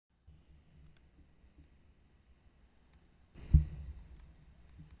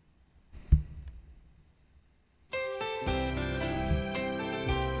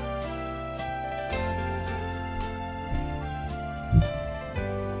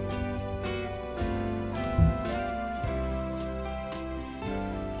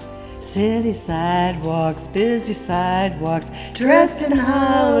City sidewalks, busy sidewalks, dressed in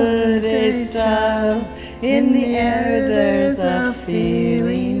holiday style. In the air there's a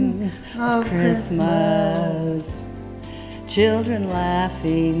feeling of Christmas. Children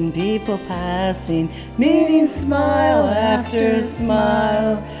laughing, people passing, meeting smile after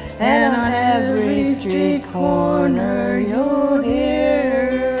smile. And on every street corner you'll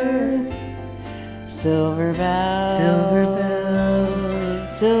hear silver bells, silver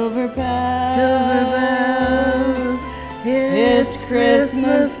bells, silver bells, silver bells. It's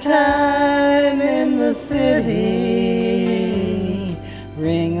Christmas time in the city.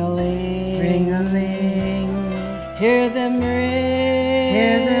 Ring-a-ling, ring-a-ling, hear them ring,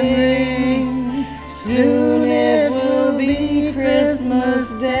 hear them ring. Soon it will be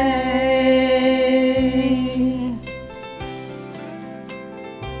Christmas Day.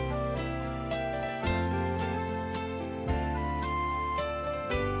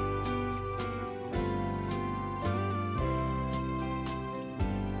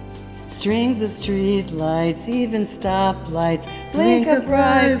 Strings of street lights, even stoplights, blink a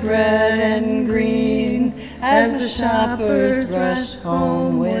bright red and green as the shoppers rush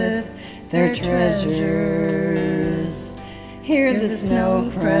home with their treasures. Hear the snow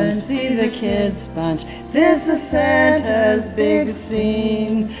crunch, see the kids bunch. This is Santa's big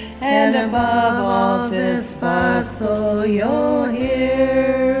scene, and above all this bustle you'll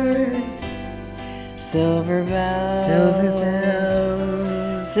hear silver bells, silver bells,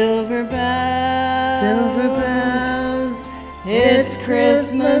 silver bells, silver bells. It's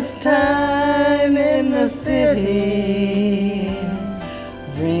Christmas time in the city.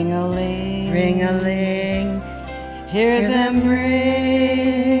 Ring-a-ling, ring-a-ling, hear them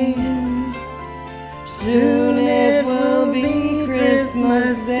ring. Soon it will be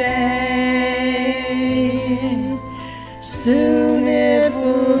Christmas Day. Soon